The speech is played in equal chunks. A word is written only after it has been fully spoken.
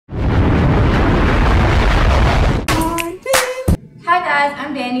guys,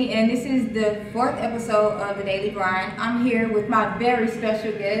 I'm Danny, and this is the 4th episode of The Daily Grind. I'm here with my very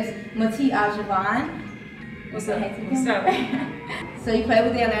special guest, Matee Ajavon. What's up? What's up? So you played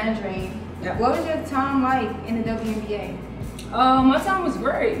with the Atlanta Dream. Yep. What was your time like in the WNBA? My time was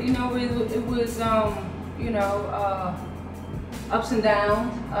great. You know, it was ups and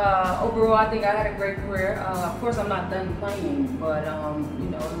downs. Overall, I think I had a great career. Of course, I'm not done playing, but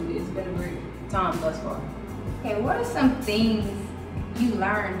it's been a great time thus far. Okay, what are some things you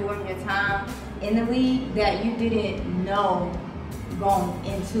learned during your time in the league that you didn't know going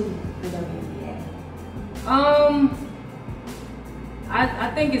into the WNBA?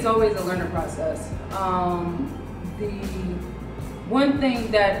 I think it's always a learning process. The one thing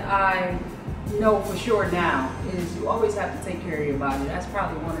that I know for sure now is you always have to take care of your body. That's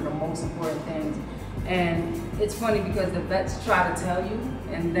probably one of the most important things. And it's funny because the vets try to tell you,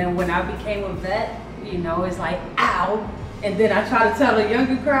 and then when I became a vet, you know, it's like, ow. And then I try to tell a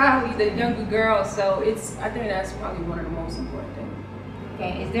younger crowd, the younger girls. So I think that's probably one of the most important things.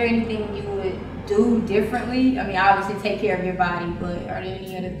 Okay, is there anything you would do differently? I mean, obviously take care of your body, but are there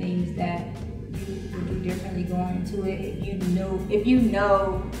any other things that you would do differently going into it if you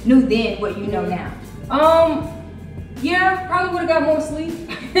knew then what you know now? Yeah, probably would have got more sleep.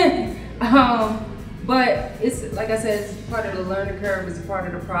 But it's like I said, it's part of the learning curve, it's a part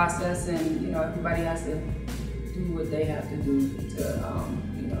of the process, and everybody has to do what they have to do to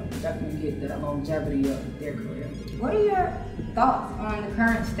definitely get the longevity of their career. What are your thoughts on the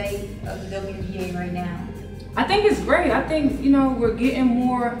current state of the WNBA right now? I think it's great. I think we're getting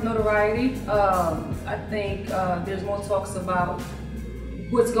more notoriety. I think there's more talks about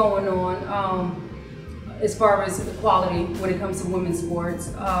what's going on as far as equality when it comes to women's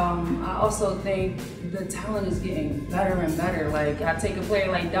sports. I also think the talent is getting better and better. Like, I take a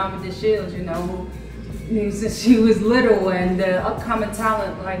player like Dominique Shields, who knew since she was little, and the upcoming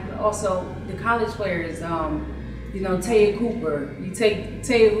talent, like also the college players, Taya Cooper. You take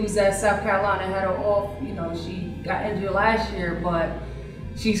Taya, who's at South Carolina, had her off, she got injured last year, but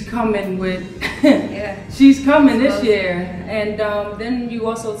she's coming with, she's coming this year. And then you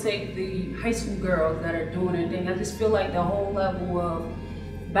also take the high school girls that are doing their thing. I just feel like the whole level of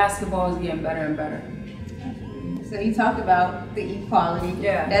basketball is getting better and better. So you talked about the equality.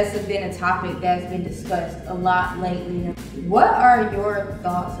 Yeah. That's been a topic that's been discussed a lot lately. What are your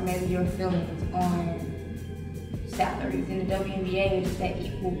thoughts or maybe your feelings on salaries in the WNBA and just that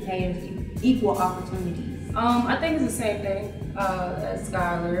equal pay, equal opportunities? I think it's the same thing as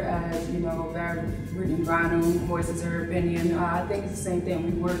Skylar, as Brittany Griner, who voices her opinion. I think it's the same thing.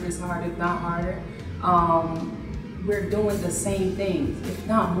 We work as hard, if not harder. We're doing the same things, if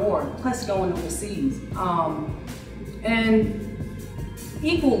not more, plus going overseas. And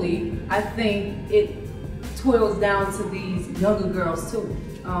equally, I think it toils down to these younger girls too,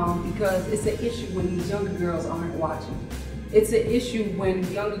 because it's an issue when these younger girls aren't watching. It's an issue when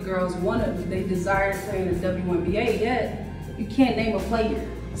younger girls they desire to play in the WNBA, yet you can't name a player.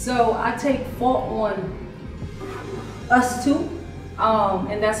 So I take fault on us too,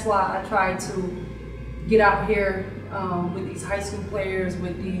 and that's why I try to get out here with these high school players,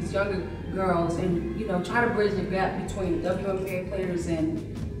 with these younger girls, and try to bridge the gap between the WNBA players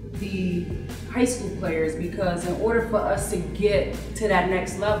and the high school players, because in order for us to get to that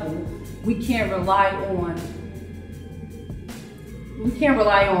next level, we can't rely on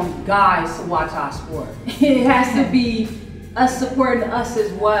guys to watch our sport. It has to be us supporting us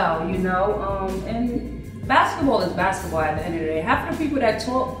as well, and basketball is basketball at the end of the day. Half of the people that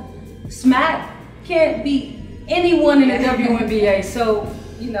talk smack can't beat anyone in the WNBA, so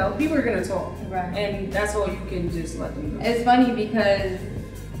people are gonna talk, right? And that's all you can just let them know. It's funny because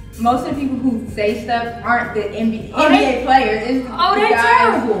most of the people who say stuff aren't the NBA players. It's they're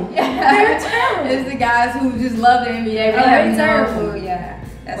terrible. Yeah. They're terrible. It's the guys who just love the NBA. They're terrible. Yeah.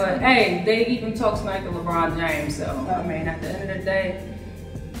 But hey, they even talk smack to LeBron James. So I mean, at the end of the day,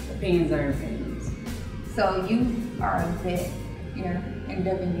 opinions are opinions. So you are a vet here in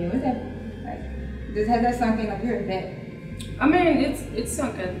WNBA. What's that like? Has that sunk in? Like, you're a vet? I mean, it's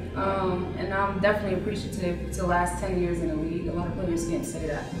sunken, and I'm definitely appreciative to the last 10 years in the league. A lot of players can't say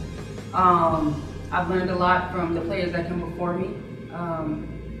that. I've learned a lot from the players that come before me.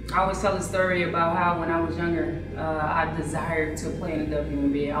 I always tell a story about how when I was younger, I desired to play in the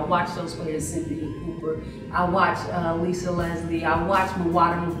WNBA. I watched those players, Cynthia Cooper. I watched Lisa Leslie. I watched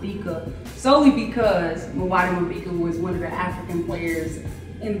Matee Ajavon solely because Matee Ajavon was one of the African players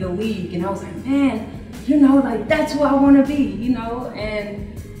in the league, and I was like, man, like that's who I want to be,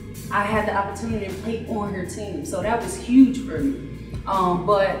 and I had the opportunity to play on her team, so that was huge for me.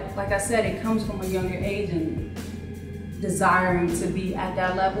 But like I said, it comes from a younger age, and desiring to be at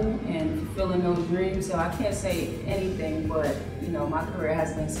that level and fulfilling those dreams. So I can't say anything, but you know, my career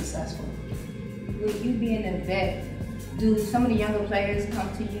has been successful. With you being a vet, do some of the younger players come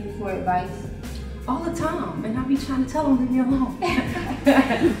to you for advice? All the time, and I be trying to tell them, leave me alone.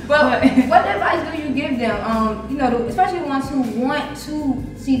 But what advice do you give them? You know, especially the ones who want to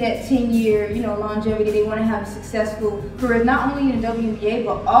see that 10-year, you know, longevity. They want to have a successful career, not only in the WNBA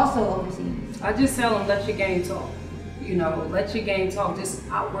but also overseas. I just tell them, let your game talk. You know, let your game talk. Just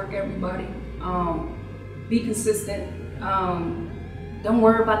outwork everybody. Be consistent. Don't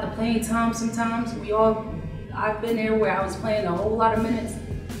worry about the playing time. Sometimes I've been there where I was playing a whole lot of minutes,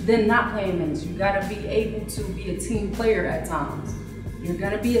 then not playing minutes. You gotta be able to be a team player at times. You're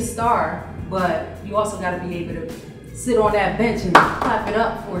gonna be a star, but you also gotta be able to sit on that bench and clap it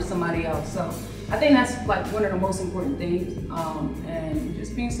up for somebody else. So I think that's like one of the most important things, and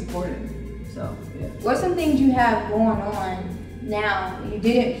just being supportive. So yeah. What's some things you have going on now? You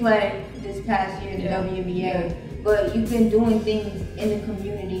didn't play this past year in the WNBA, but you've been doing things in the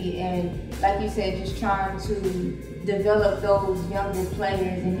community and, like you said, just trying to develop those younger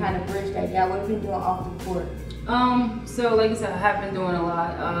players and kind of bridge that gap. What have you been doing off the court? So like I said, I have been doing a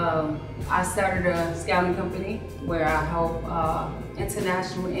lot. I started a scouting company where I help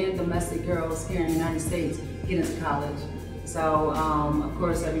international and domestic girls here in the United States get into college. So of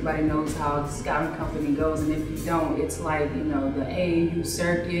course everybody knows how the scouting company goes, and if you don't, it's like, you know, the AAU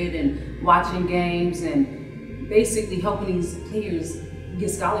circuit and watching games and basically helping these players get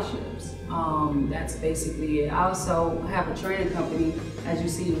scholarships. That's basically it. I also have a training company, as you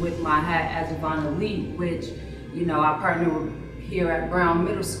see with my Matee Ajavon Elite, which, you know, I partner with here at Brown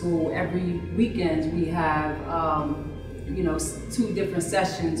Middle School. Every weekend we have, you know, 2 different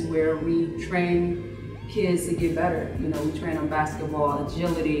sessions where we train kids to get better. You know, we train on basketball,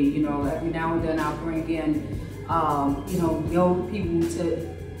 agility. You know, every now and then I'll bring in, you know, yoga people to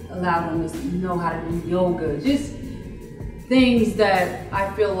allow them to know how to do yoga. Just things that I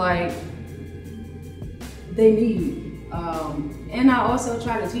feel like they need. And I also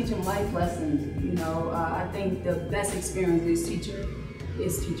try to teach them life lessons. You know, I think the best experience is teacher.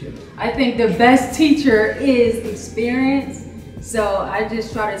 I think the best teacher is experience. So I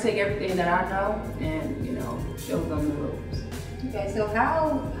just try to take everything that I know and, you know, show them the ropes. Okay, so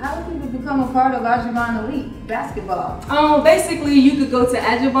how do people become a part of Ajavon Elite basketball? Basically, you could go to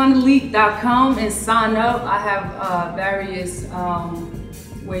ajavonelite.com and sign up. I have various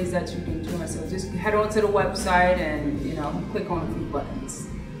ways that you can join. So just head on to the website and, you know, click on a few buttons,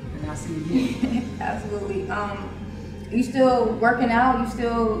 and I'll see you here. Absolutely. You still working out? You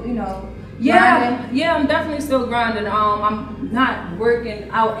still, you know? Yeah, I'm definitely still grinding. I'm not working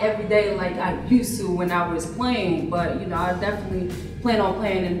out every day like I used to when I was playing, but you know, I definitely plan on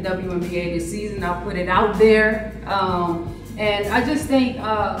playing in the WNBA this season. I'll put it out there, and I just think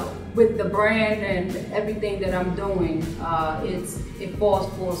with the brand and everything that I'm doing, it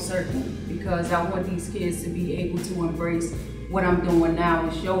falls full circle, because I want these kids to be able to embrace what I'm doing now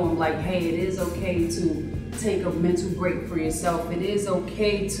and show them, like, hey, it is okay to take a mental break for yourself. It is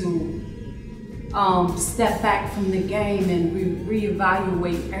okay to step back from the game and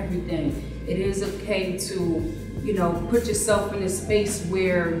reevaluate everything. It is okay to, you know, put yourself in a space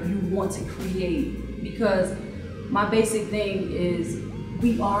where you want to create, because my basic thing is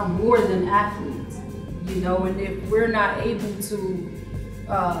we are more than athletes, you know, and if we're not able to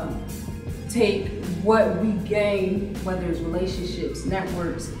take what we gain, whether it's relationships,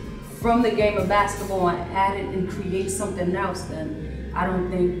 networks, from the game of basketball and add it and create something else, then I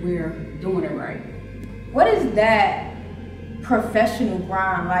don't think we're doing it right. What is that professional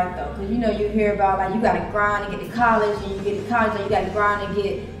grind like though? Because you know, you hear about like you gotta grind to get to college, and you get to college and you gotta grind to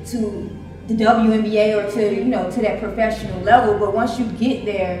get to the WNBA or to, you know, to that professional level. But once you get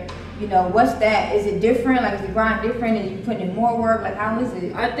there, you know, what's that? Is it different? Like, is the grind different? And you putting in more work? Like, how is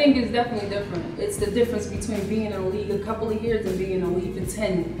it? I think it's definitely different. It's the difference between being in the league a couple of years and being in the league for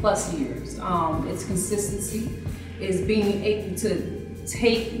 10 plus years. It's consistency. It's being able to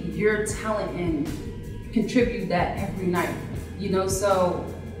take your talent and contribute that every night. You know, so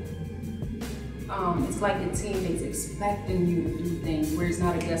it's like your teammates expecting you to do things where it's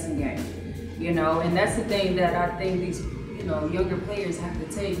not a guessing game. You know, and that's the thing that I think these, you know, younger players have to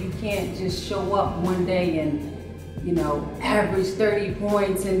take. You can't just show up one day and, you know, average 30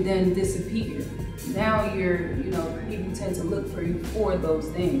 points and then disappear. Now you know, people tend to look for you for those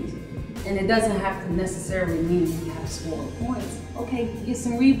things. And it doesn't have to necessarily mean you have to score points. Okay, get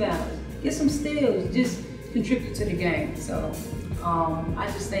some rebounds, get some steals, just contribute to the game. So I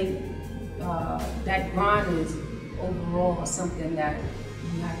just think that grind is overall something that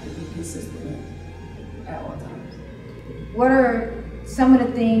you have to be consistent in at all times. what are some of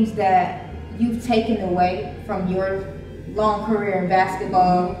the things that you've taken away from your long career in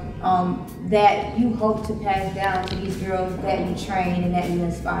basketball that you hope to pass down to these girls that you train and that you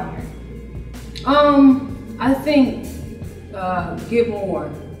inspire? I think give more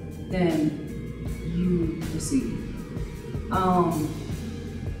than you receive.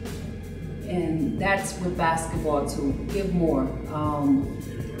 And that's with basketball too. Give more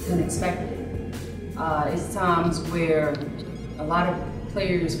than expected. It's times where a lot of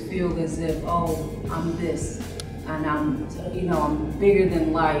players feel as if, oh, I'm this, and I'm bigger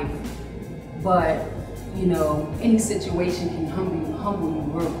than life. But any situation can humble you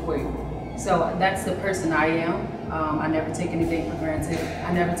real quick. So that's the person I am. I never take anything for granted.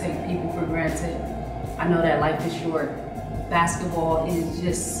 I never take people for granted. I know that life is short. Basketball is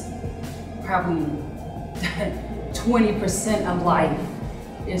just probably 20% of life.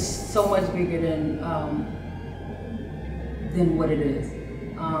 It's so much bigger than what it is.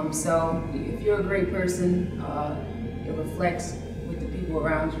 So if you're a great person, it reflects with the people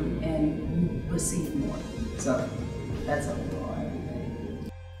around you and you receive more. So that's overall.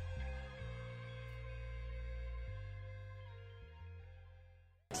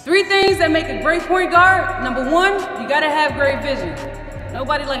 Three things that make a great point guard. Number one, you gotta have great vision.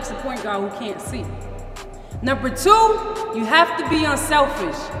 Nobody likes a point guard who can't see. Number two, you have to be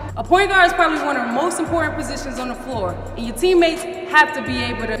unselfish. A point guard is probably one of the most important positions on the floor, and your teammates have to be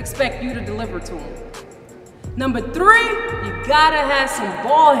able to expect you to deliver to them. Number three, you gotta have some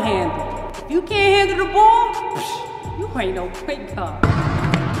ball handling. If you can't handle the ball, you ain't no point guard.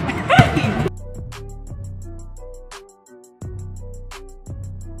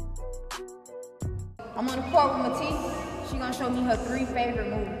 I'm on the court with Matee. She's gonna show me her 3 favorite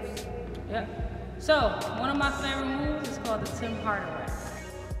moves. Yeah. So, one of my favorite moves is called the Tim Hardaway.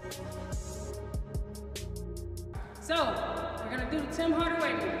 So, we're gonna do the Tim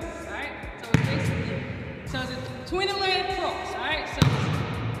Hardaway move, alright? So it's basically, it's between the leg cross, alright? So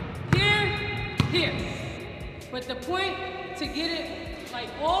it's here. But the point to get it like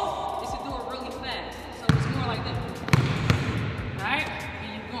off is to do it really fast. So it's more like this. Alright?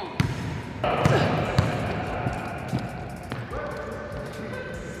 And you're going.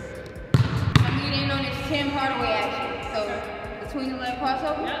 Tim Hardaway action. So between the leg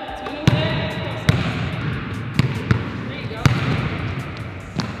crossover? Yeah, between the leg crossover. There you go.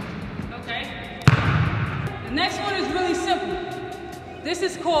 Okay. The next one is really simple. This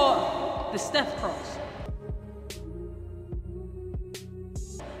is called the Steph cross.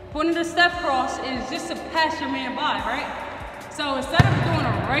 Putting the Steph cross is just to pass your man by, right? So instead of doing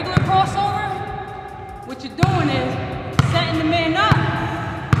a regular crossover, what you're doing is setting the man up,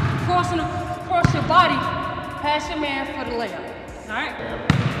 crossing across your body, pass your man for the layup. Alright?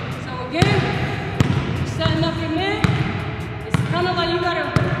 So again, you're setting up your man. It's kind of like you gotta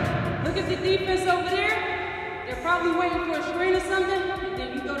look at the defense over there. They're probably waiting for a screen or something, and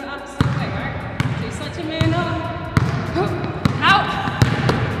then you go the opposite way, alright? So you set your man up, out,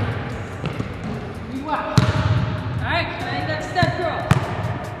 you out. Alright? Now you got the step cross.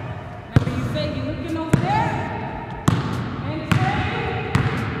 Remember you fake, you looking over there.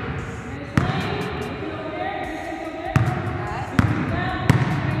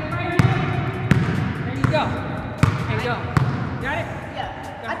 Got it?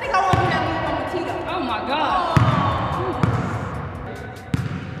 Yeah. I think I want to do that move on Matee though. Oh my God.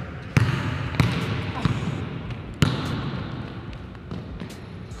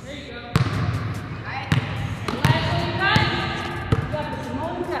 There you go. Alright. And last one you got the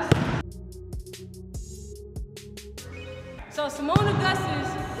Simone Augustus. So Simone Augustus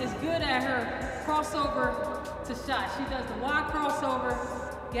is good at her crossover to shot. She does the wide crossover,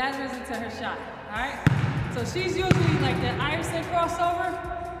 gathers into her shot. Alright? So she's usually like that Iverson crossover.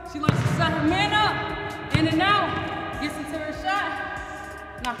 She likes to set her man up, in and out, gets into her shot,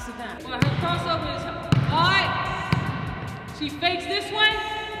 knocks it down. Well, her crossover is, all right, she fakes this way,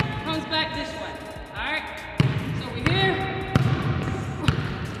 comes back this way, all right? So we're here,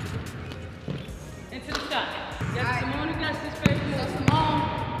 into the shot. Yes, Simone Augustus' favorite move. So Simone,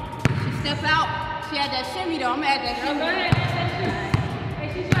 she step out, she had that shimmy though, I'm gonna add that shimmy. Go ahead, add that shimmy. Hey,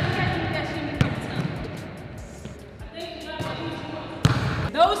 she tried to catch me with that shimmy.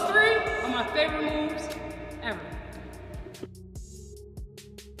 Those 3 are my favorite moves ever.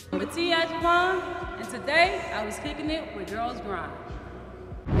 I'm Matee Ajavon, and today I was kicking it with Girls Grind.